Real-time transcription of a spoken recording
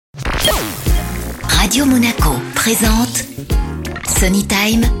Radio Monaco présente Sonny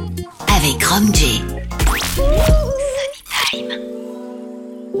Time avec Rom J. Sonny Time.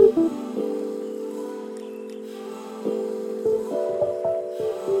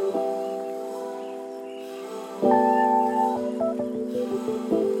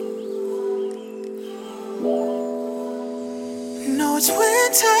 No, it's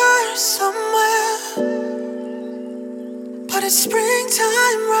winter somewhere, but it's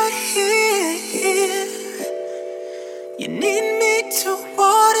springtime right here. You need me to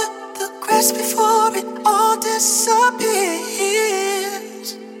water the grass before it all disappears.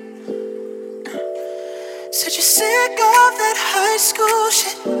 Said you're sick of that high school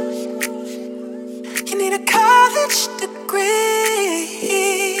shit. You need a college degree.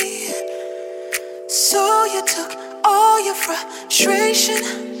 So you took all your frustration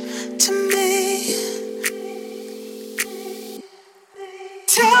to me.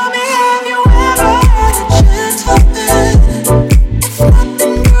 Tell me, have you ever had a gentleman? If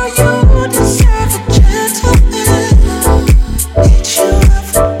nothing, girl, you deserve a gentleman. Did you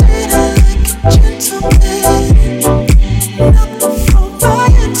ever date like a gentleman? Not before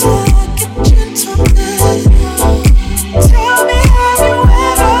buying like a gentleman. Tell me, have you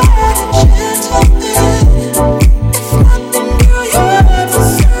ever had a gentleman? If nothing, girl, you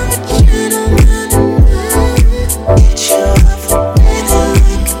deserve a gentleman. Did you ever date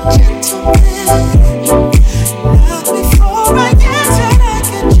like a gentleman? Not before I get to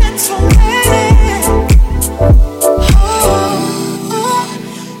like a gentleman. Oh,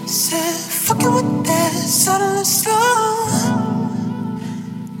 said fucking with that subtle and slow.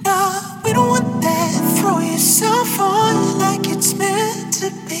 Nah, we don't want that. Throw yourself on like it's meant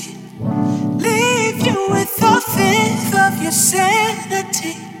to be. Leave you with a fifth of your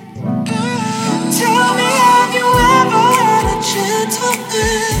sanity. Tell me, have you ever had a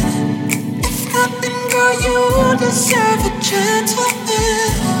gentleman? If nothing, girl, you deserve a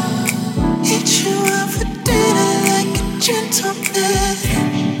gentleman. Hit you ever did it like a gentleman.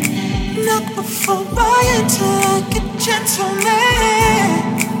 Knock before buying to like a gentleman.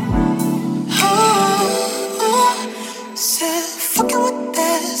 Oh, said fucking with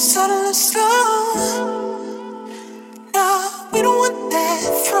that subtle and slow. Nah, we don't want that.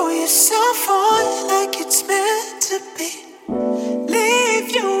 Throw yourself on like it's meant to be. Leave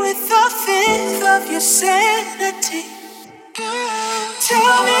you with a fifth of your sanity.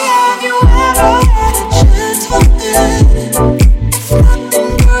 Tell me, have you ever had a gentleman? If nothing,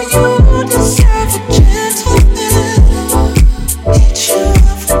 girl, you deserve a gentleman. Did you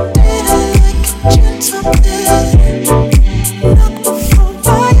ever date like a gentleman? Not before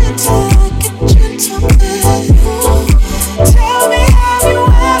buying to like a gentleman. Tell me, have you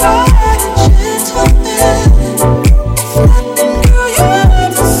ever had a gentleman? If nothing, girl, you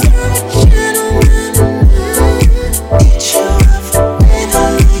deserve a gentleman. Did you ever date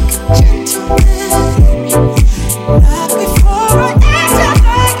like a gentleman? Not before I acted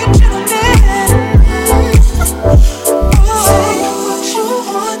like a gentleman. Say what you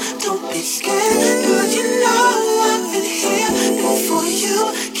want, don't be scared. Girl, you know I've been here before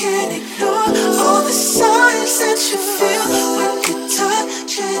you. Can't ignore all the signs that you feel when you're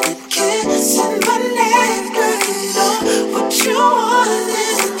touching and kissing my neck. Girl, you know what you want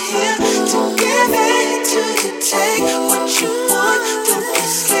isn't here to give it to you. Take what you want, don't be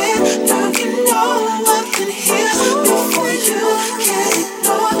scared. Girl, you know I've been here before you. Can't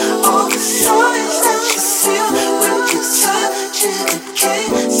ignore all the signs that you feel when you're touching and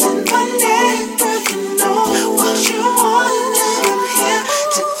kissing my neck. Girl, you know what you want and I'm here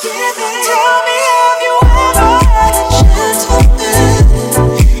to give it. Tell me, have you ever had a gentleman?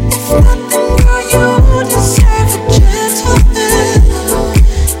 If nothing, girl, you deserve a gentleman.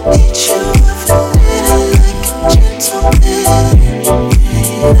 Did you ever date like a gentleman?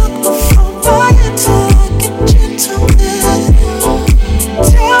 Not before buying to like a gentleman.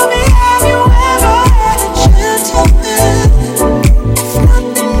 Tell me, have you ever had a gentleman? If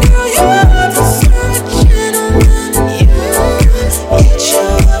nothing, girl, you deserve a gentleman. Did you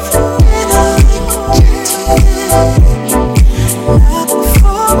ever date like a gentleman? Not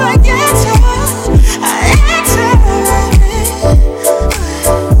before I get tired, I enter it.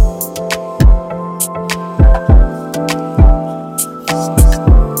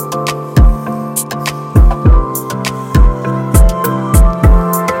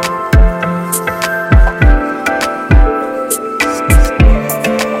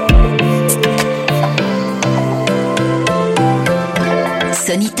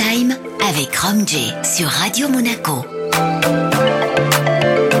 Sonny Time avec Rom J sur Radio Monaco.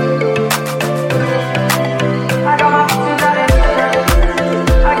 I got my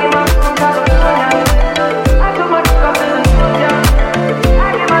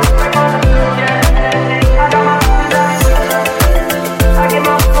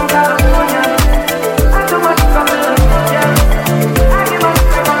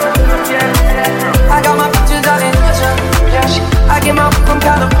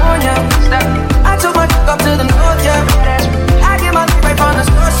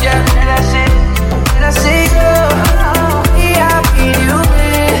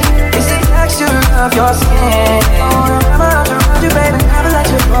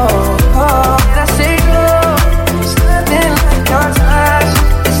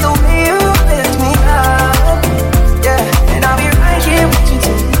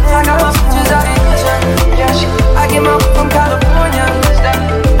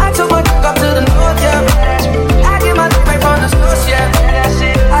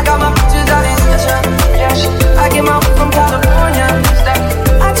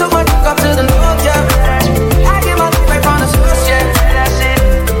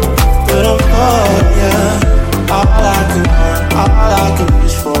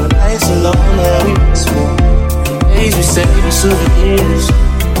years.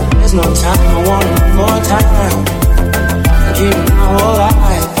 There's no time, I want more time. I keep it my whole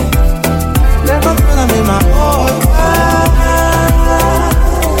life. Never feel I'm in my whole life.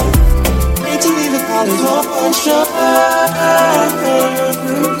 Need to leave the college open.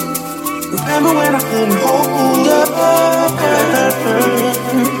 Remember when I couldn't hold up?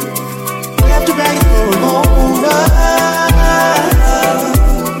 Kept you begging for a over.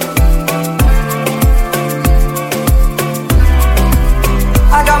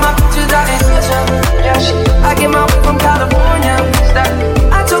 I got my pictures out in Georgia. Yeah, I get my way from California.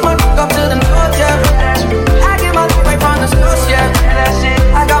 I took my truck up to the north, yeah. I get my way from the source, yeah.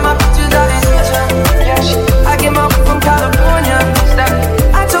 I got my pictures out in Georgia. Yeah, I get my way from California.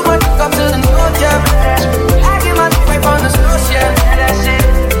 I took my truck up to the north, yeah. I get my way from the source, yeah.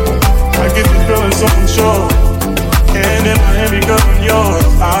 I get the feeling so unsure. Hand in my hand because I'm yours.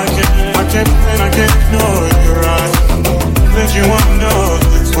 I can't ignore it. You're right. That you wanna know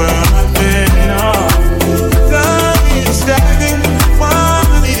that's where I've been. Love is stagnant,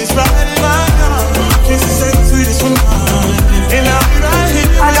 one is right in my arms. Kisses say the sweetest one, and I'll be right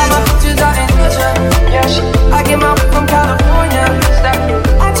here. I got my pictures out in Georgia. Yeah, I get my way from California.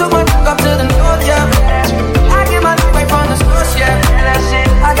 I took my truck up to the north, yeah. I get my way from the source, yeah.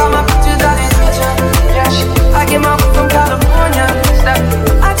 I got my pictures out in Georgia. Yeah, I get my way from California.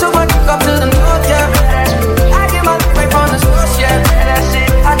 I took my truck up to the north, yeah. I get my way from the source, yeah.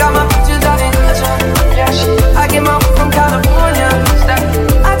 I got my pictures out in Georgia. Yeah, I get my way from California.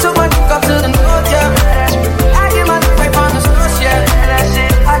 I took my truck up to the north, yeah. I get my way from the source, yeah.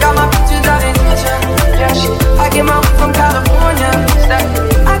 I got my pictures out in Georgia. Yeah, I get my way from California.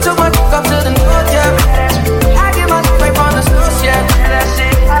 I took my truck up to the north, yeah. I get my way from the source, yeah.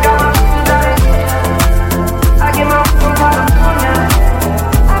 I got my pictures out in Georgia. I get my way from California.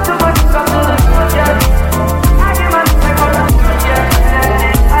 I took my truck up to the north, yeah. I get my way from the source, yeah.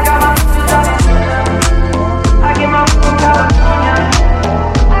 I got my pictures out in Georgia. I get my way from California.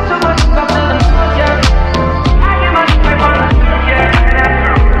 I took my truck up to the north, yeah. I get my way from the source, yeah.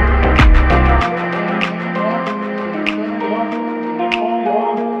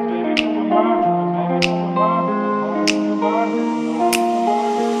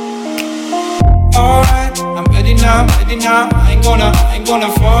 Alright, I'm ready now. I ain't gonna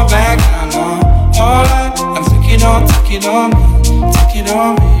fall back now, no. Alright, I'm take it on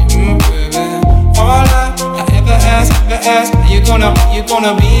me, baby. Alright, I ever ask, are you gonna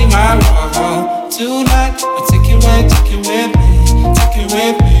be my lover? Tonight, I take it with me.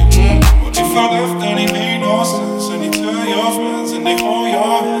 What if I left and it made no sense? And you tell your friends and they hold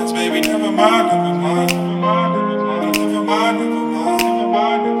your hands, baby, never mind.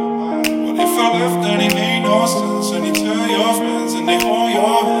 What if I left and it made no sense? And you tell your friends and they hold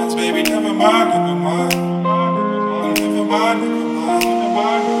your hands, baby, never mind. What if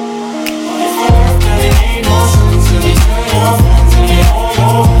I left and it made no sense? And you tell your friends and they hold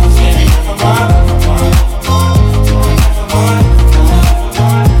your hands, baby, never mind.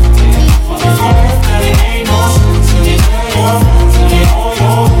 What if I left and it made no sense? And you tell your friends and they hold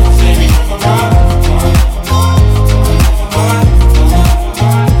your hands, baby, never mind.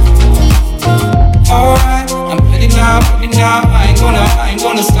 Alright, I'm ready now. I ain't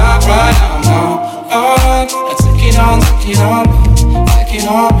gonna stop right now, no. Alright, I take it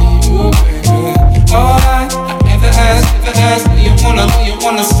on me, ooh, baby. Alright, I never ask, do you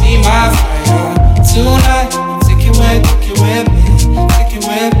wanna see my fire? Tonight, take it with me, ooh,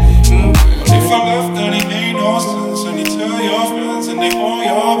 baby. What if I left and it made no sense? And you tell your friends and they hold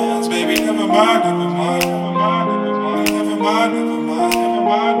your hands, baby, never mind.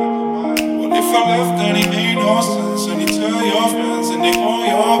 What if I left and it made no sense? And you tell your friends and they hold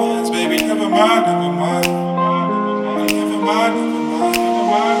your hands, baby, never mind. What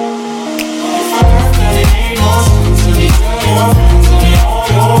if I left and it made no sense? And you tell your friends and they hold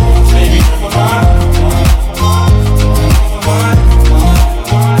your hands, baby, never mind.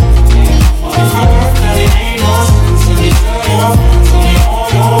 What if I left and it made no sense? And you tell your friends and they hold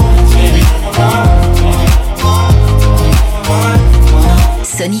your hands, baby, never mind.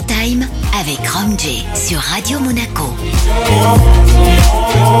 Sony Time avec Rom J sur Radio Monaco.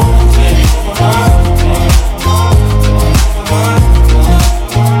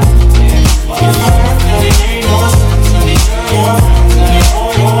 If I left and it made no sense, and you tell your friends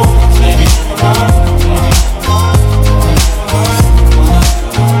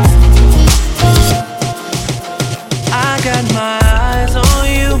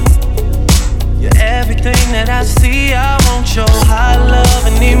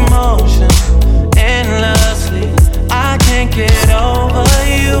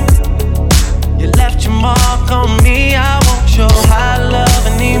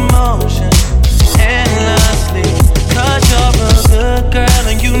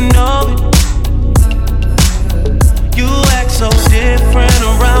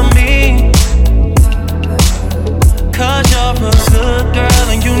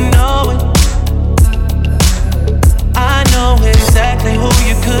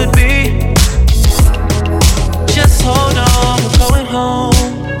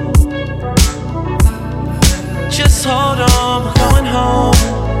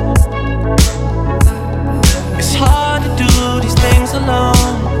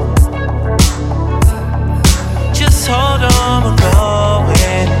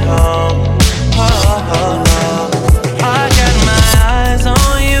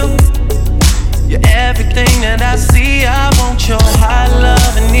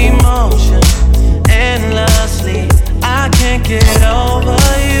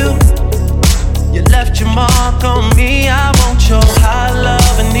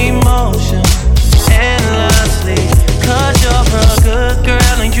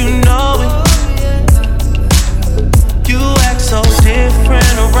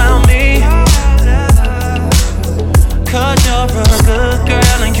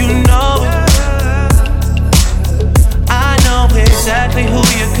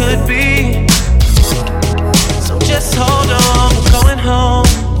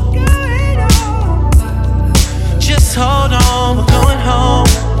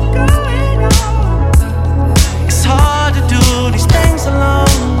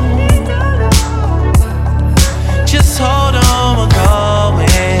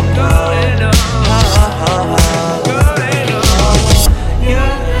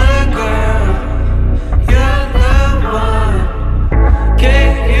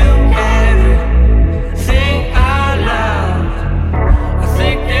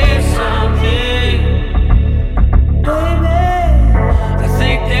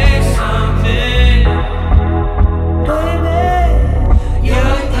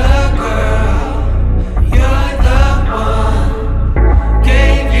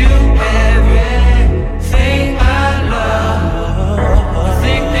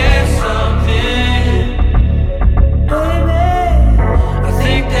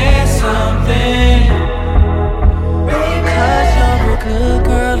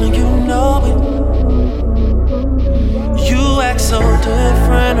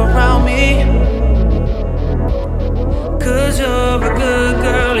 'Cause you're a good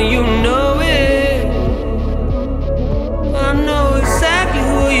girl and you know it. I know exactly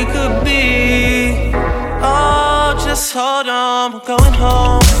who you could be. Oh, just hold on, we're going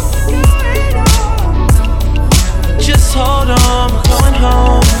home. Just hold on, we're going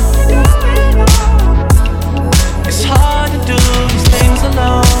home. It's hard to do these things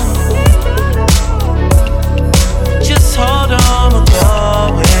alone. Just hold on, we're going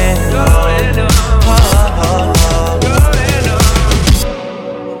home.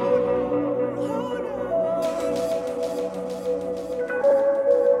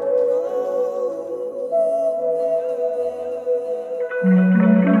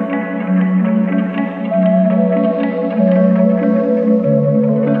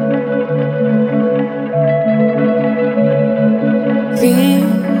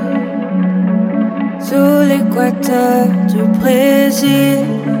 Sous l'équateur du Brésil,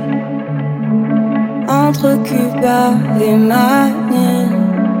 entre Cuba et Manille,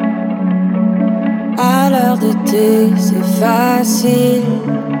 à l'heure d'été c'est facile.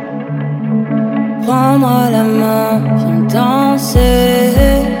 Prends-moi la main, viens danser.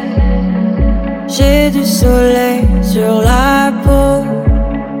 J'ai du soleil sur la peau,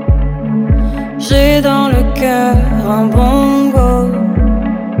 j'ai dans le cœur un bongo.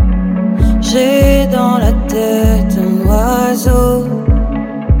 J'ai dans la tête un oiseau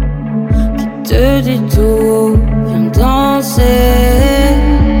qui te dit tout haut, viens danser.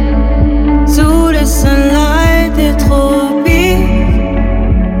 Sous le sunlight des tropiques,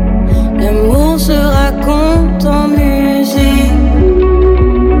 l'amour se raconte en musique.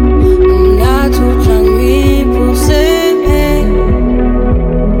 On a toute la nuit pour s'aimer.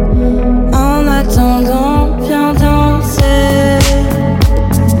 En attendant, viens danser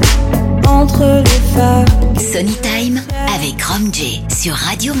entre les fables. Sonny Time avec Rom J sur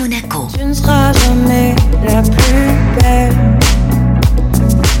Radio Monaco. Tu ne seras jamais la plus belle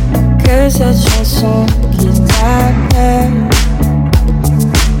que cette chanson qui t'appelle.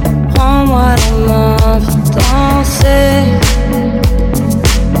 Prends-moi la main, viens danser.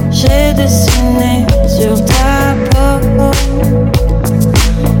 J'ai dessiné sur ta peau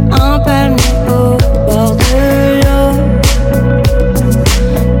un palmier au bord de l'eau.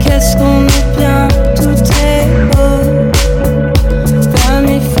 Qu'est-ce qu'on est bien, tout est beau.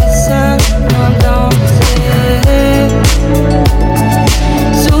 Famille fait ça, viens danser.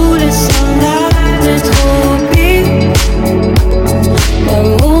 Sous les soleils des tropiques,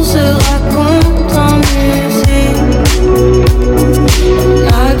 l'amour se raconte en musique. On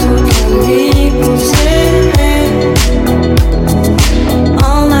a toute la nuit pour s'aimer.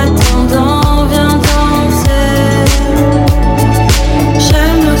 En attendant, viens danser.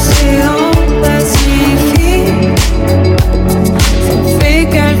 J'aime l'océan Pacifique, ça fait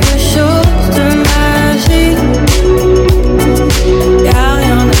quelque chose de magique. Y'a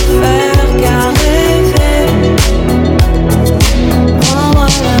rien à faire qu'à rêver. Prends-moi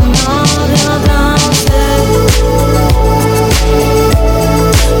la main, viens danser.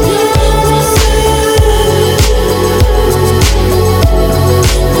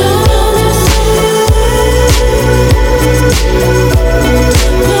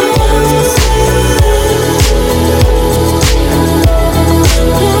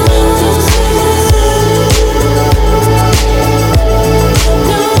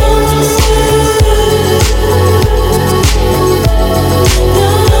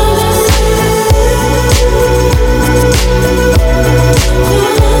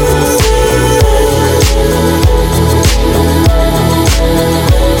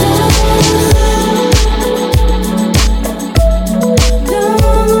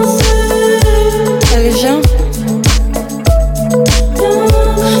 Allez, viens.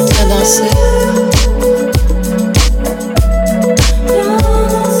 Viens danser.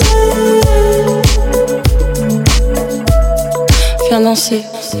 Viens danser.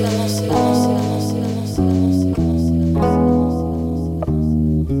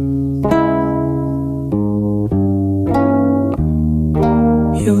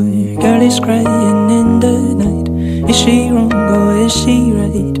 Your girl is crying in the night. Is she wrong or is she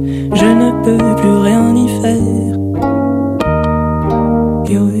right? Je ne peux plus rien y faire.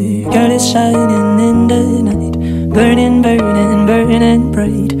 Your girl is shining in the night. Burning, burning, burning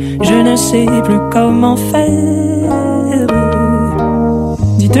bright. Je ne sais plus comment faire.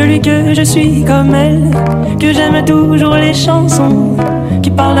 Dites-lui que je suis comme elle, que j'aime toujours les chansons qui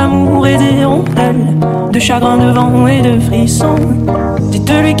parlent d'amour et des rondelles, de chagrin, de vent et de frissons.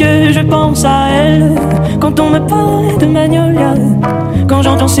 Dites-lui que je pense à elle quand on me parle de Magnolia, quand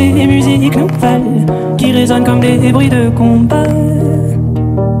j'entends ces musiques nouvelles qui résonnent comme des bruits de combat.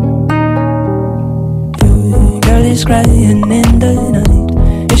 is crying in the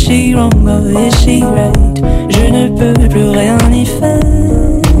night. Is she wrong or is she right? Je ne peux plus rien y faire.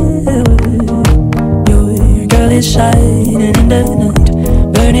 Your girl is shining in the night,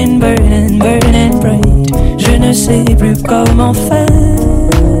 burning, burning, burning bright. Je ne sais plus comment faire.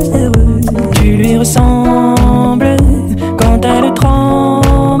 Tu lui ressembles quand elle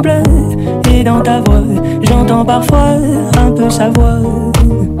tremble, et dans ta voix j'entends parfois un peu sa voix.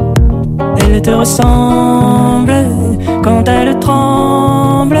 Elle te ressemble quand elle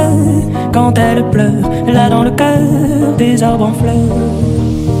tremble, quand elle pleure, là dans le cœur des arbres en fleurs.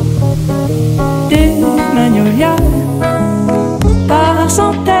 Des magnolias par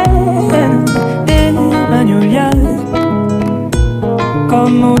centaines, des magnolias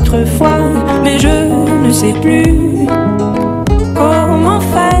comme autrefois, mais je ne sais plus comment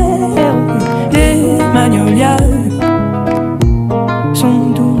faire. Les magnolias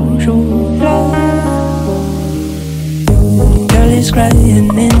sont toujours là. Girl is crying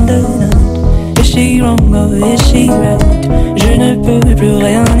in the night. Is she wrong or is she right? Je ne peux plus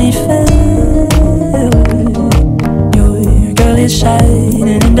rien y faire. Your girl is shining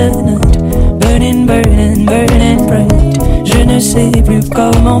in the night, burning, burning, burning bright. Je ne sais plus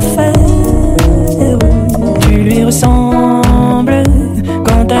comment faire. Tu lui ressembles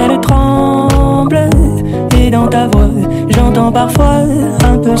quand elle tremble, et dans ta voix j'entends parfois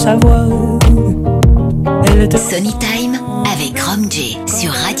un peu sa voix. Elle te Sonny Time avec Rom J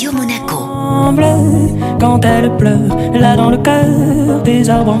sur Radio Monaco. Quand elle pleure, là dans le cœur des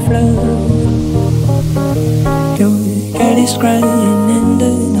arbres en fleurs. Your girl is crying in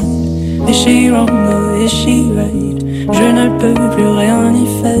the night. Is she wrong or is she right? Je ne peux plus rien y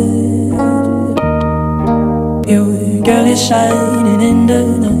faire. Your girl is shining in the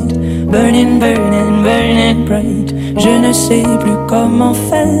night, burning, burning, burning bright. Je ne sais plus comment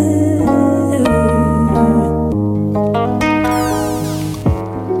faire.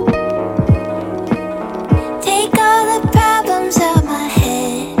 Take all the problems out my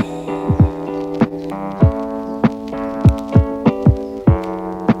head.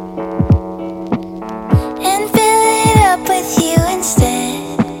 And fill it up with you instead.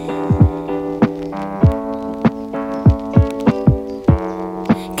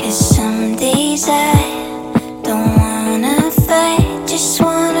 Cause some days I don't wanna fight, just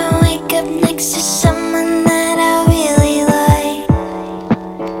wanna win.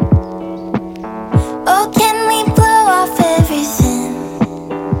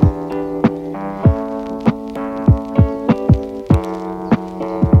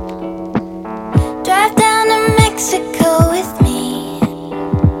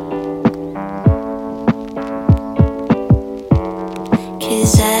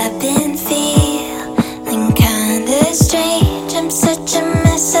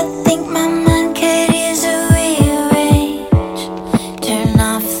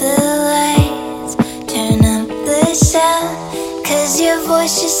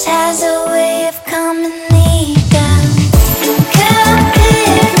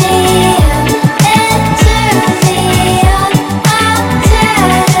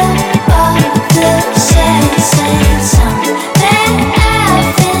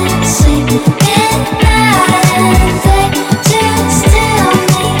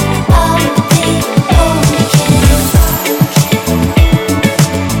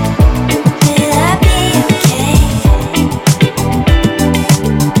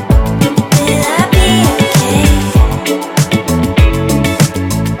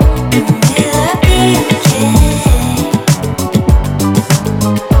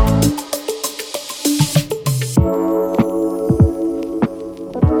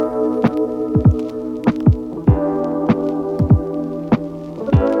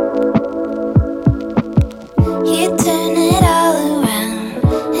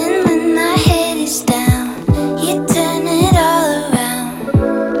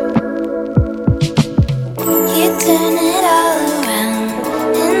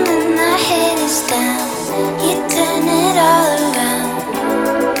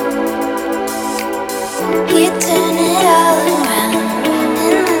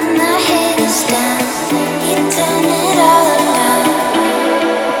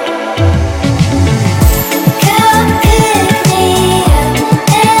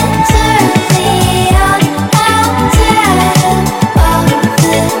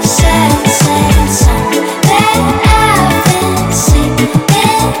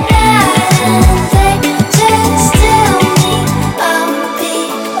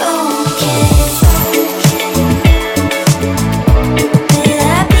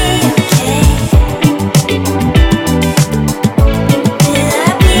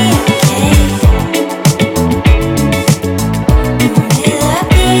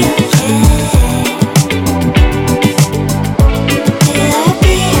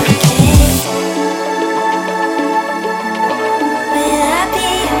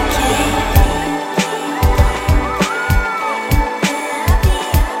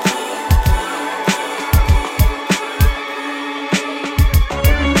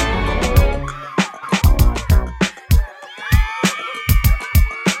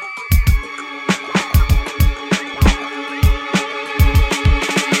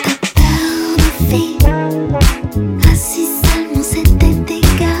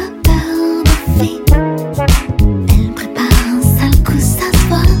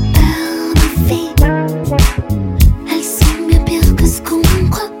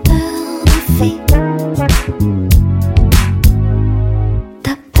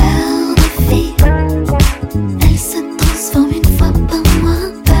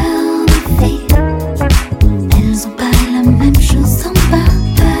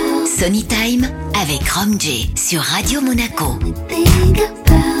 Sony Time avec Rom J sur Radio Monaco.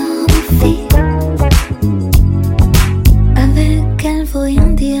 Avec elle, faut rien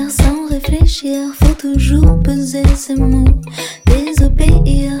dire sans réfléchir. Faut toujours peser ses mots.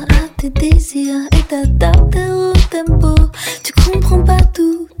 Désobéir à tes désirs et t'adapter au tempo. Tu comprends pas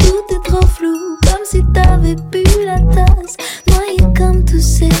tout, tout est trop flou. Comme si t'avais bu la tasse, noyé comme tous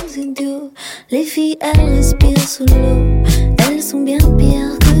ces idiots. Les filles, elles respirent sous l'eau. Elles sont bien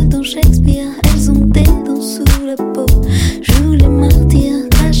pires que dans Shakespeare. Elles ont des dents sous la peau. Joue les martyrs,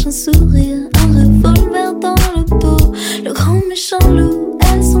 cache un sourire, un revolver dans le dos. Le grand méchant loup,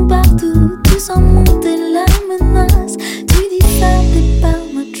 elles sont partout. Tous en monter la menace. Tu dis ça, t'es pas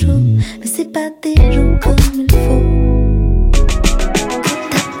macho, mais c'est pas des gens comme il faut.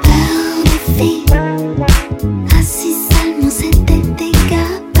 T'as peur des filles, assis seulement c'est des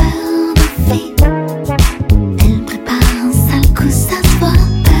dégâts. Peur des filles, elles préparent un sale coup, ça se voit.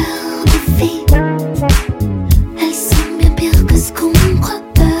 Peur des filles, elles sont bien pires que ce qu'on croit.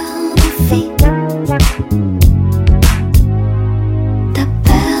 Peur des filles, t'as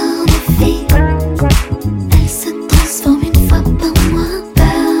peur des filles, elles se transforment une fois par mois.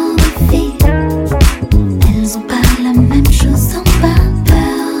 Peur des filles, elles ont pas la même chose en bas.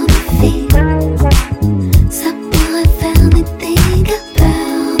 Peur des filles, ça pourrait faire des dégâts.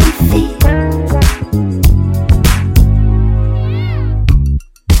 Peur des filles.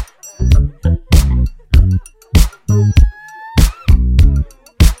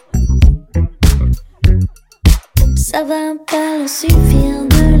 Ça va pas leur suffire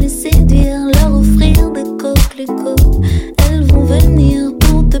de les séduire, leur offrir des coquelicots. Elles vont venir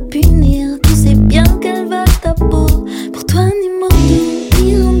pour te punir, tu sais bien qu'elles veulent ta peau. Pour toi ni mot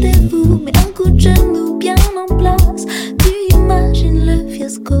ni rendez-vous, mais un coup de genou bien en place. Tu imagines le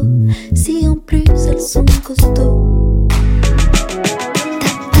fiasco, si en plus elles sont costauds.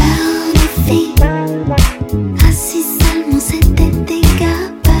 T'as peur des filles, assis seulement c'est des dégâts.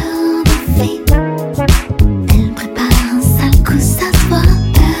 Peur des filles, elles préparent un sale coup, ça se voit.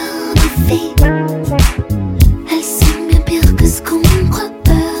 Peur des filles, elles sont bien pires que ce qu'on croit.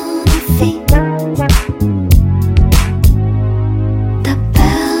 Peur des filles, t'as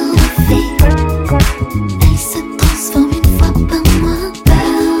peur des filles, elles se transforment une fois par mois.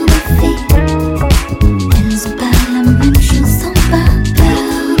 Peur des filles, elles ont pas la même chose en bas.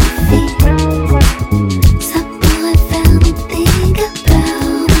 Peur des filles, ça pourrait faire des dégâts.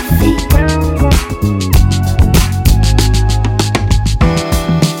 Peur des filles.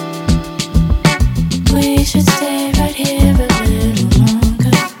 We should stay right here a little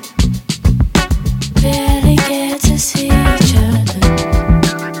longer. Barely get to see each other.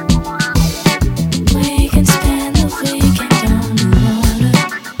 We can spend the weekend on the water.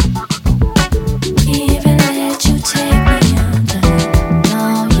 Even let you take me under. No,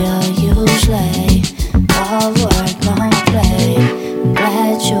 you're usually all work, no play. I'm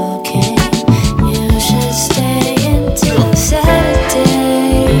glad you came. You should stay until Saturday.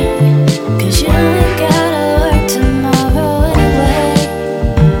 'Cause you ain't gotta work tomorrow anyway.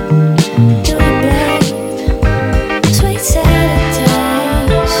 Do it, babe. Sweet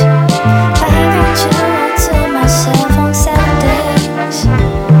Saturdays. I got you all to myself on Saturdays.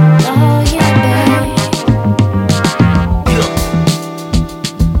 Oh yeah, babe.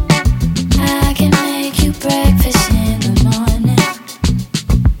 I can make you breakfast in the morning.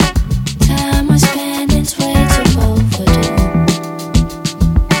 Time we're spending's way too overdue.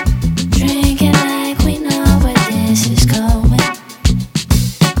 Drinking like we know where this is going.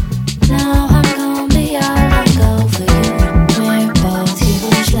 Now I'm gonna be all I go for you. We're both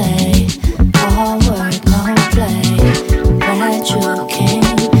usually all work, no play. Glad you came.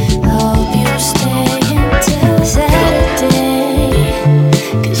 Hope you stay until Saturday.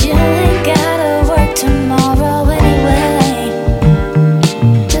 'Cause you ain't gotta work tomorrow anyway.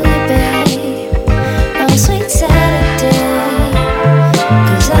 Do it, babe. Oh, sweet Saturday.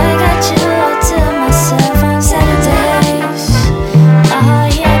 'Cause I got you all to myself on Saturdays. Oh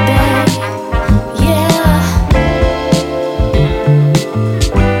yeah, babe. Yeah.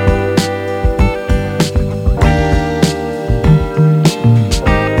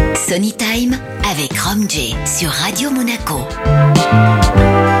 Sony Time avec Rom J sur Radio Monaco.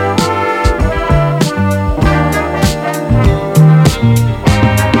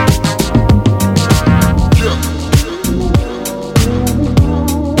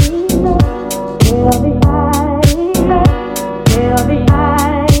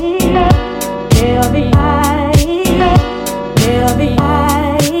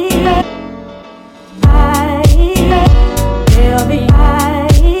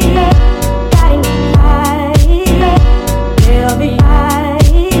 I'll be high.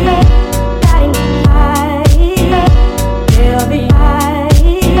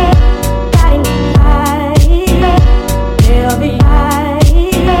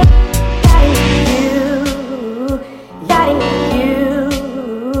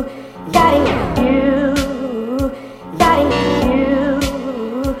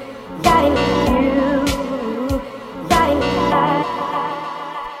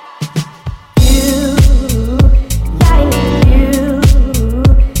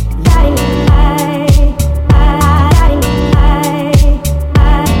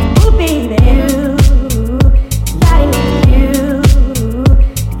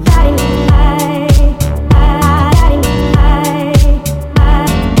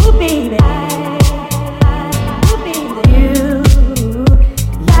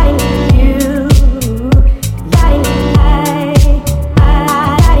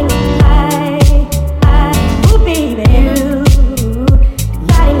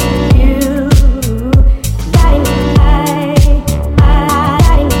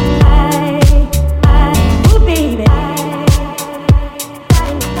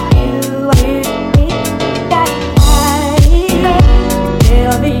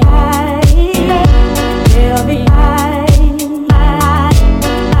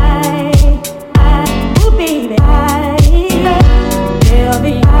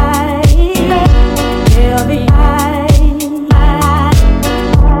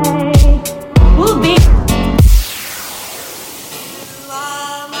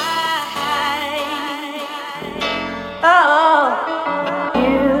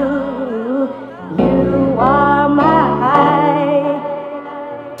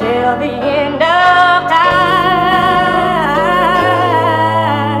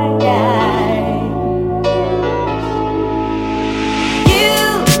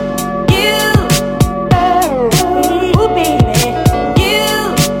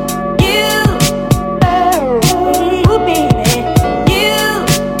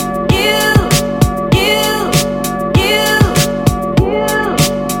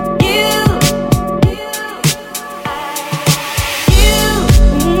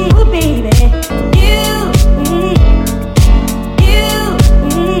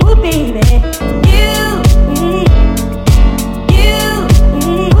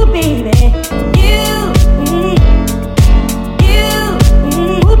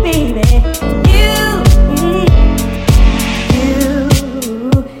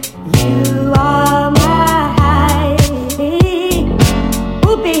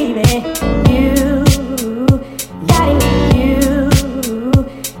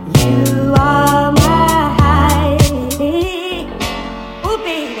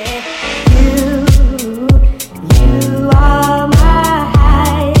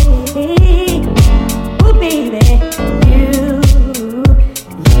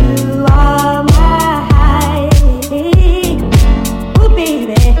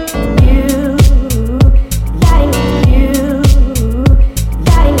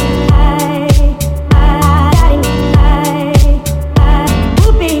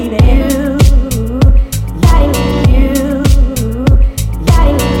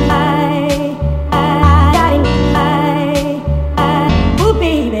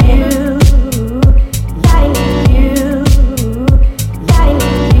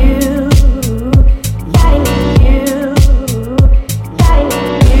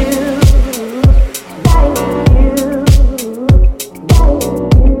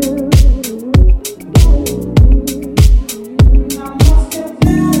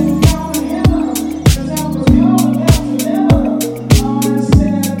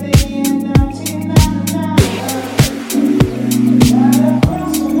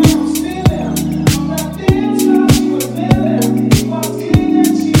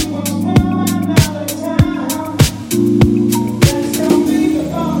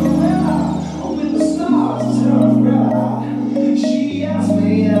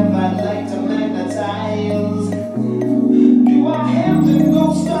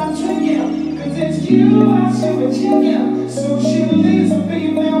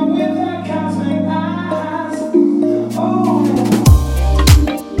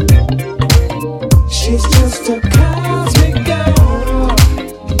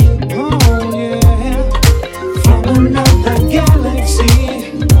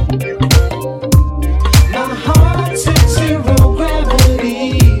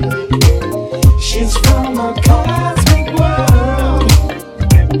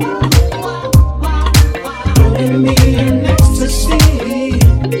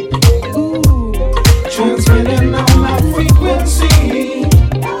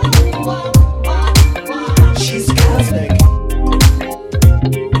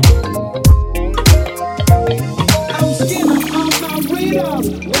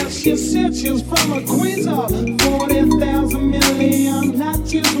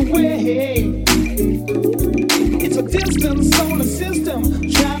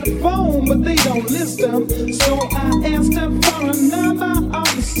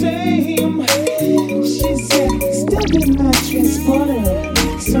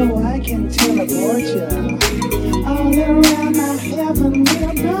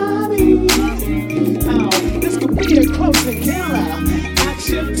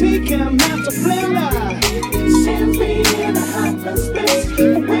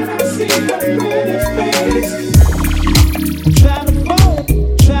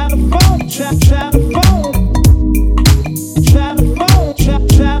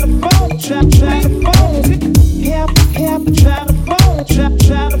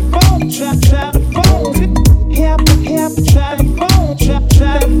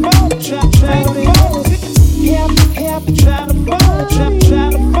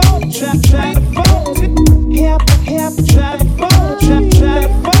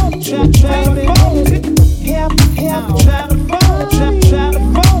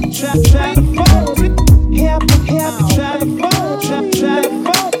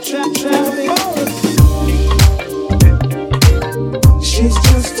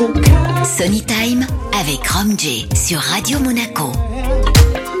 Sony Time avec Rom J sur Radio Monaco.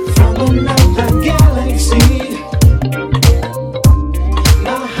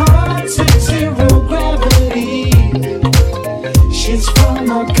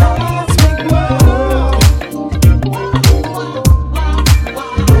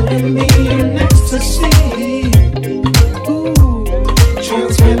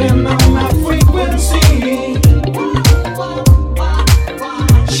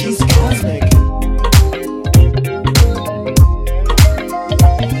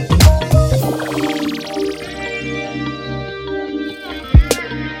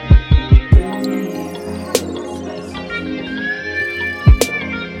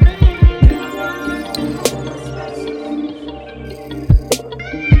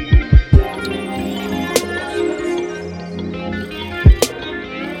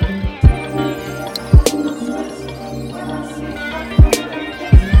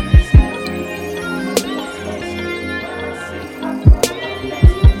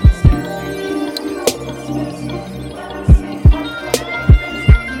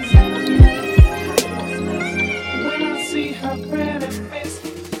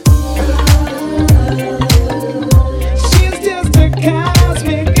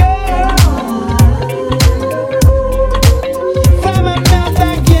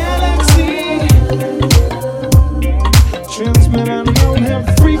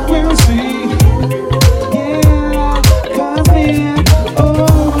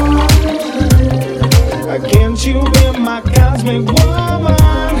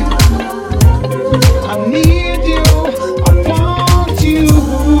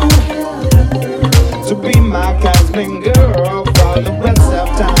 darling girl, for the rest of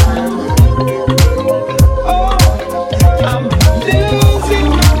time. Oh, I'm losing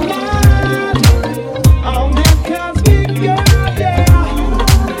my mind on this cosmic girl, yeah.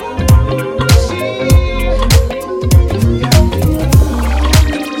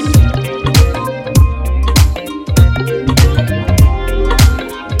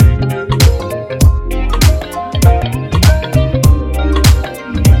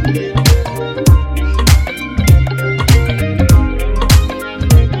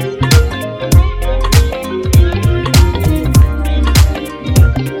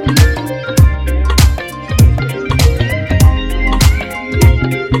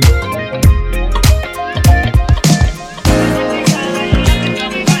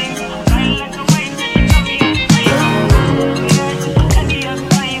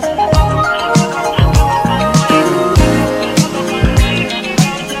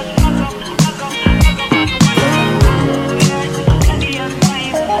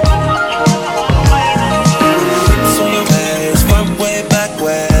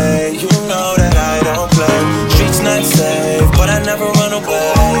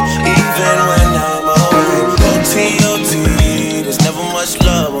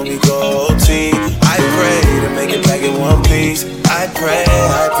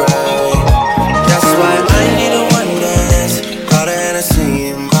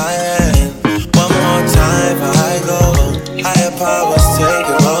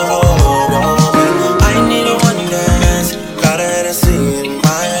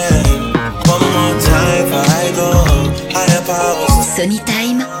 Sony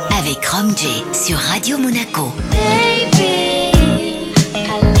Time avec Rom J sur Radio Monaco. Baby,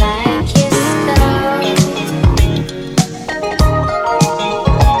 I like your style.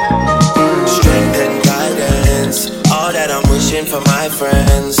 Strength and guidance, all that I'm wishing for my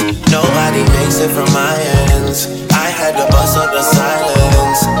friends. Nobody makes it from my ends. I had to bust up the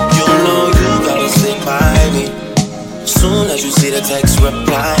silence. You know you gotta stick by me. Soon as you see the text,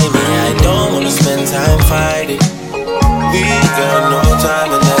 reply me. I don't wanna spend time fighting. We got no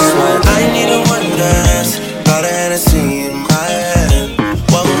time and that's why I need a one dance. Got a Hennessy in my hand.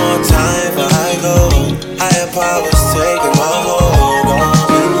 One more time before I go. Higher powers taking my hold on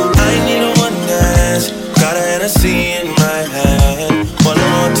me. I need a one dance. Got a Hennessy in my hand. One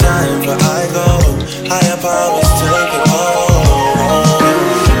more time before I go. Higher powers taking my hold on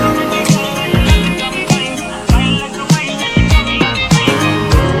me.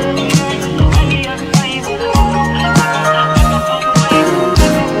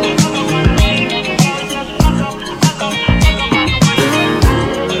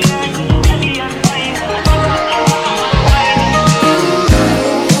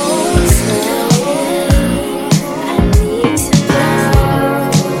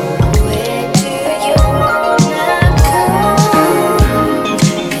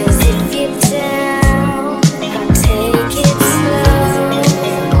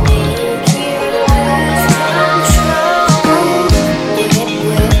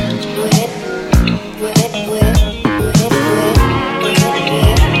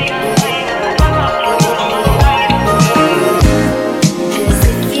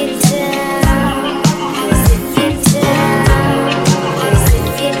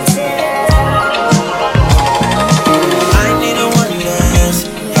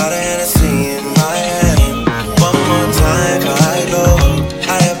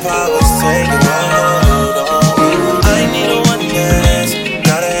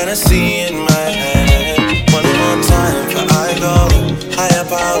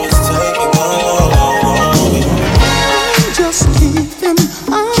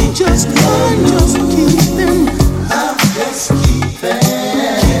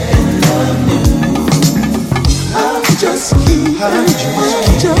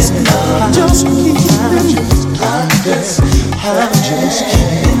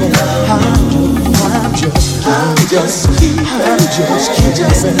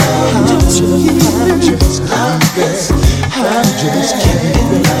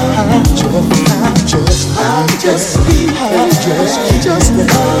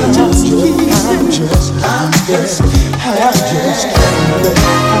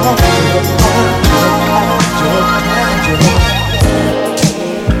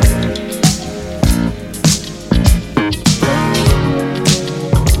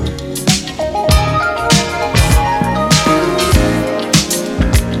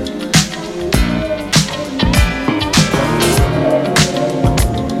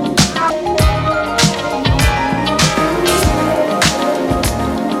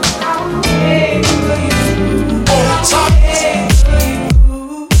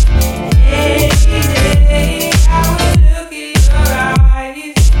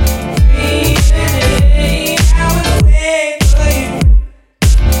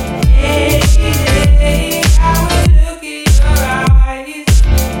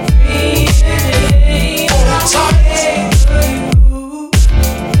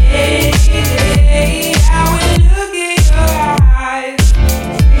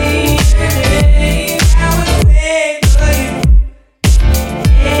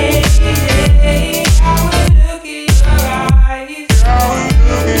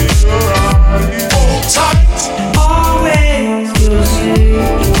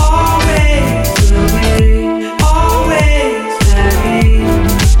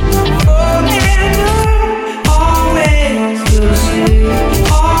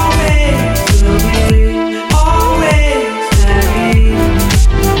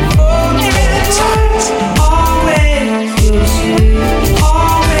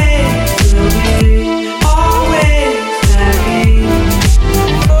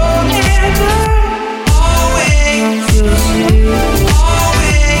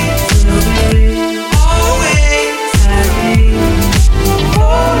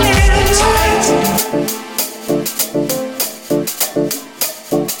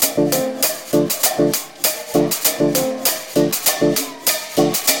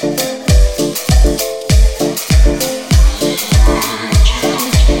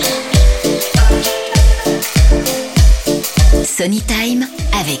 Sony Time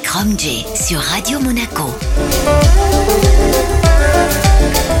avec Rom J sur Radio Monaco.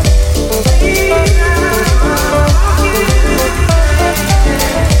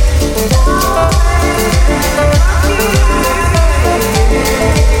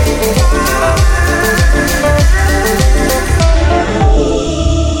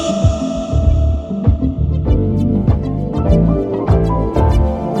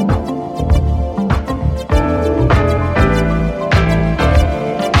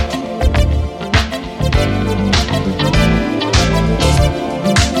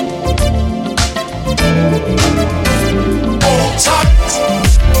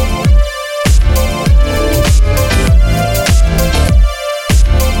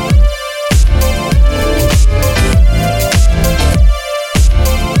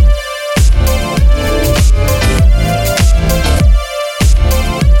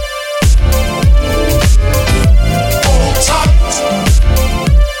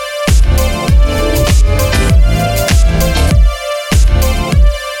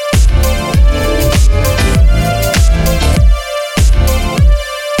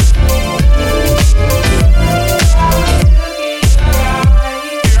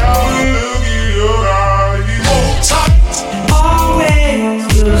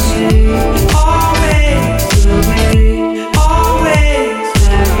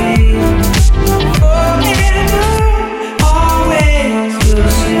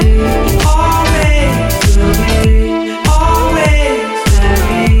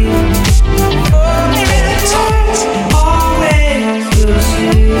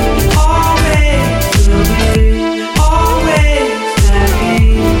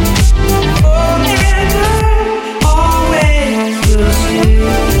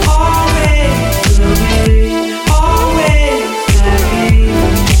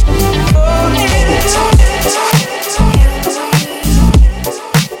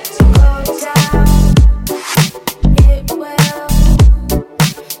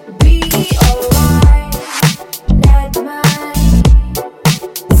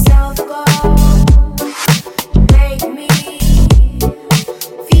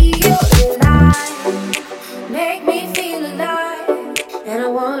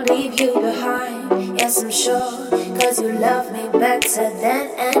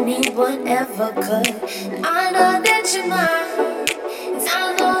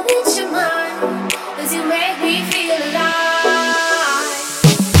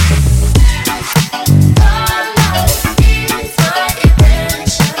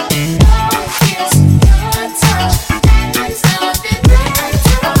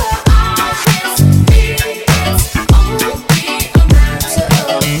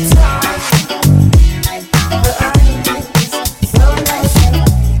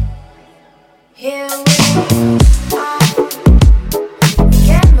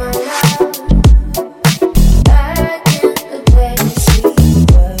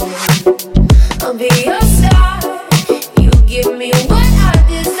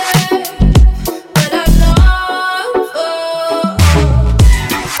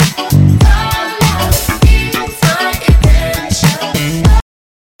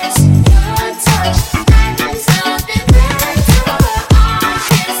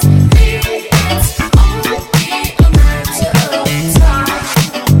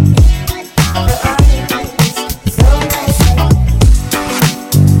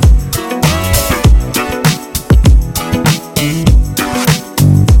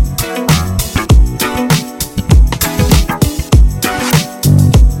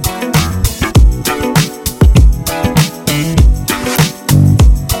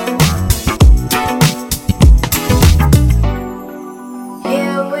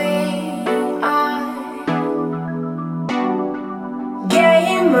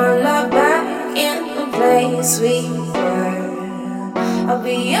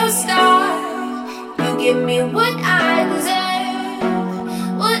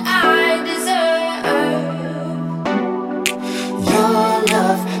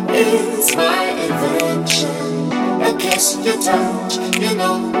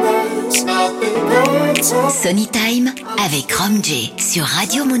 Sony Time avec Rom J sur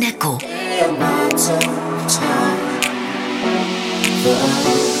Radio Monaco.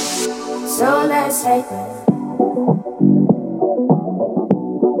 So let's take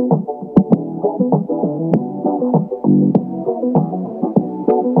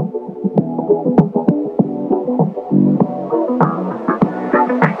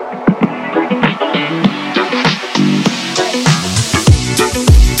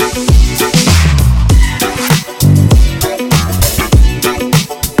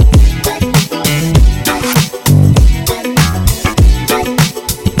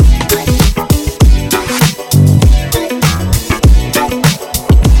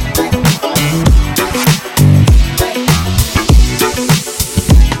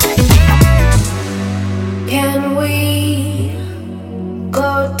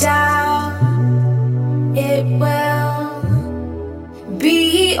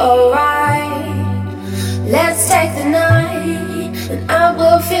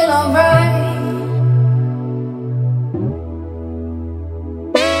alright.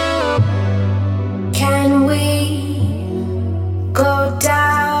 Can we go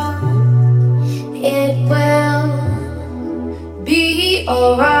down? It will be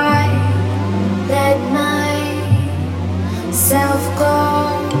alright. Let myself go.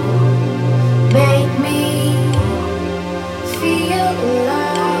 Make me feel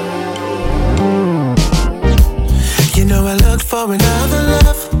alive. You know I looked for another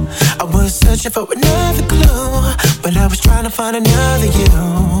love. I was searching for another clue, but I was trying to find another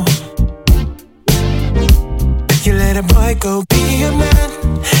you. You let a boy go be a man,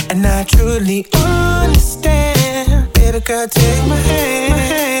 and I truly understand. Baby girl, take my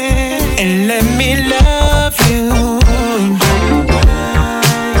hand and let me love you.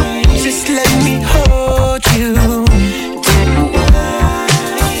 Just let me hold you.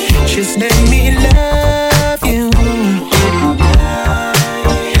 Just let me love you.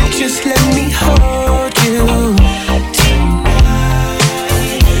 Just let me hold you.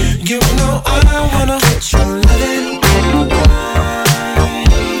 You know I wanna hit your loving.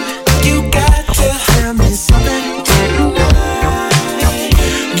 You got to tell me something.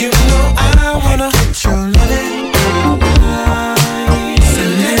 You know I wanna hit your loving. So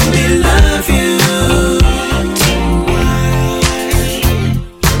let me love you.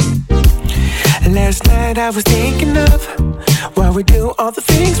 Last night I was thinking of why we do all the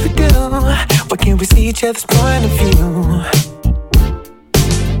things we do. Why can't we see each other's point of view?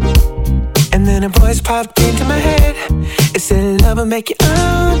 And then a voice popped into my head. It said love will make you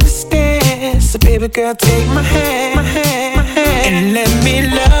understand. So baby girl, take my hand, and let me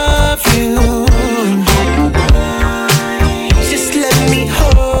love you. Just let me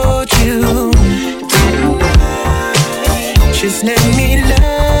hold you. Just let me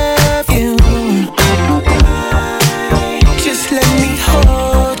love you. Just let me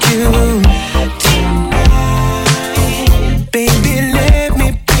hold you. Baby, let me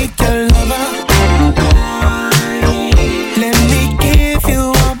be your lover. Let me give you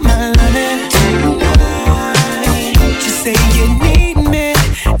all my loving. Just say you need me,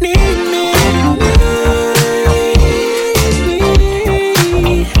 need me.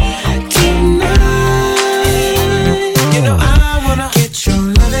 Tonight, you know I wanna get your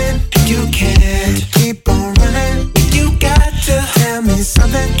loving. You can't keep on running. You got to tell me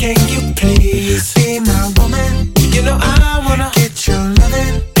something. Can you please be my woman? You know I wanna get your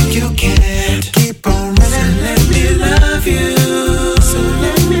loving. You can't keep on running. So let me love you. So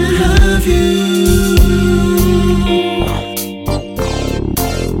let me love you.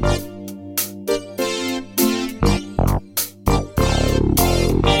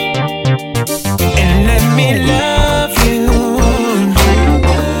 And let me love you.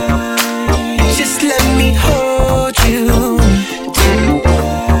 Just let me hold you.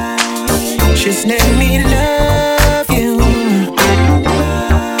 Just let me love you.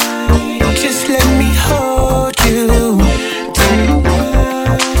 Just let me hold you.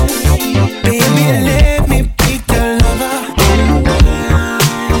 Baby, let me be your lover.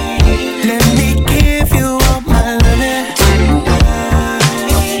 Let me give you all my loving.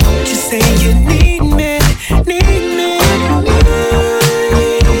 Just say you need me, need me.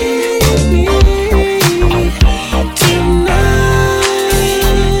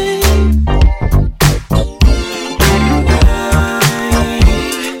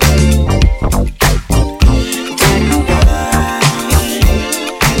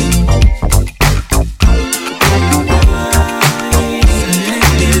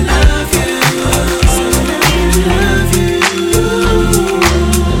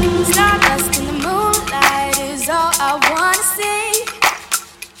 Stardust in the moonlight is all I wanna see.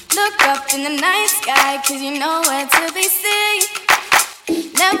 Look up in the night sky, cause you know where to be seen.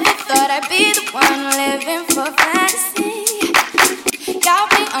 Never thought I'd be the one living for fantasy.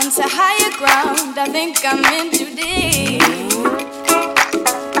 Got me onto higher ground, I think I'm in too deep.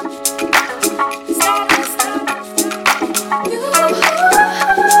 Stardust in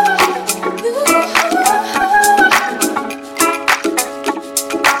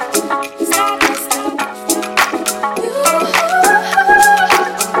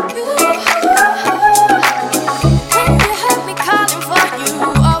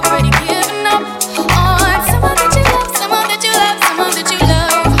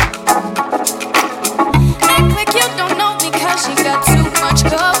she got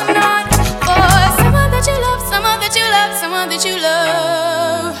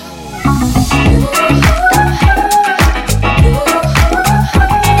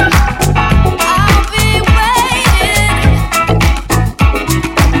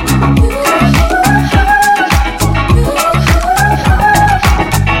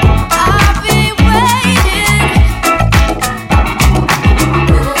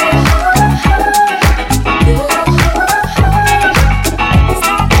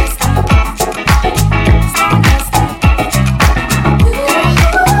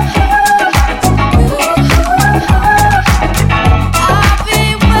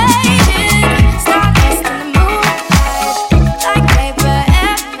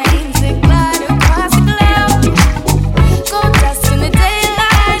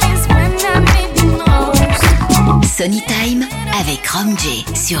Sunny Time avec Rom J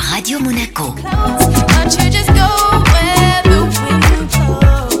sur Radio Monaco.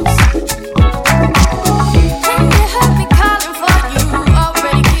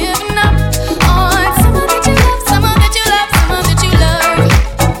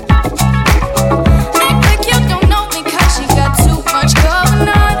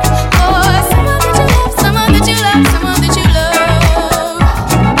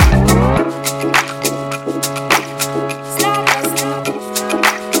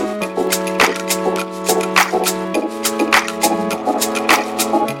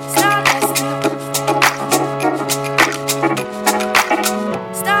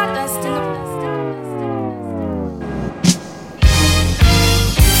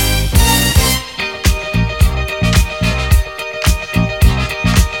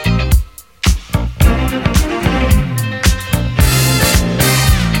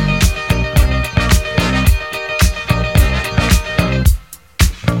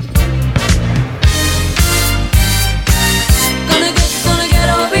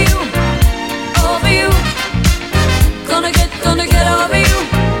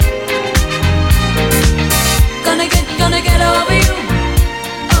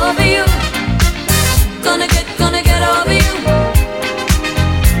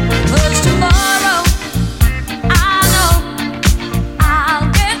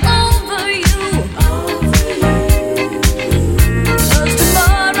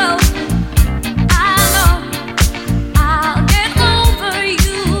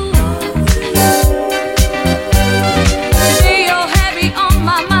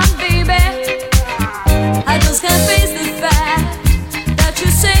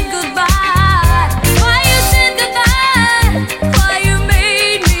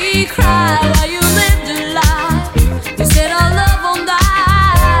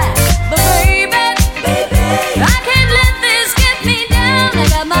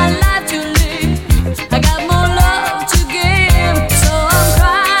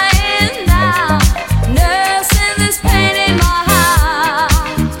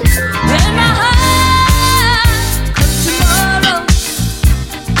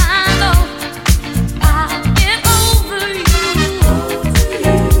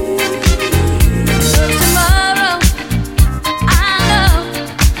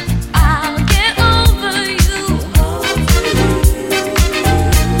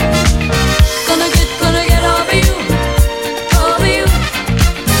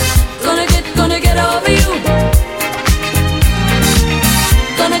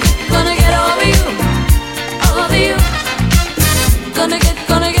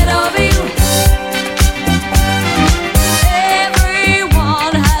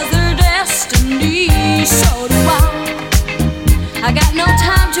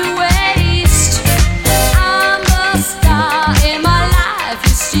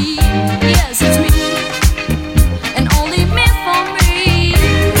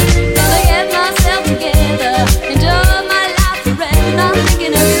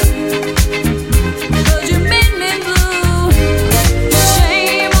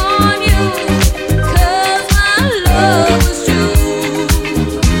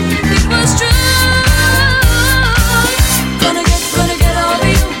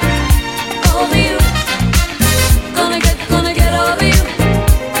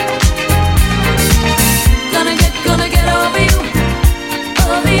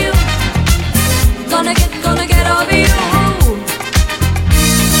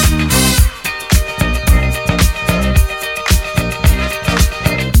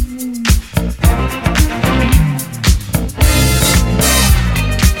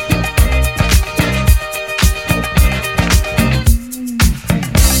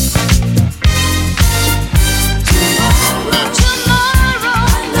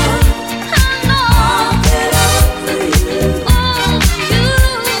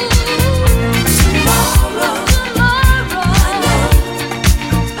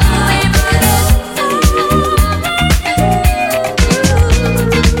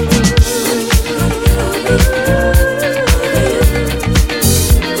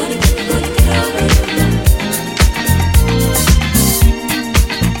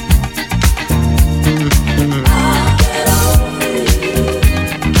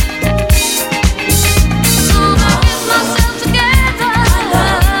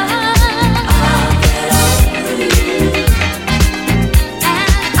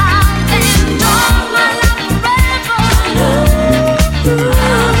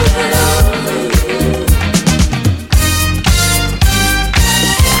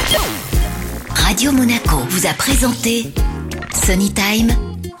 Radio Monaco vous a présenté Sunny Time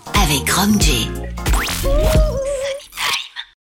avec Rom J.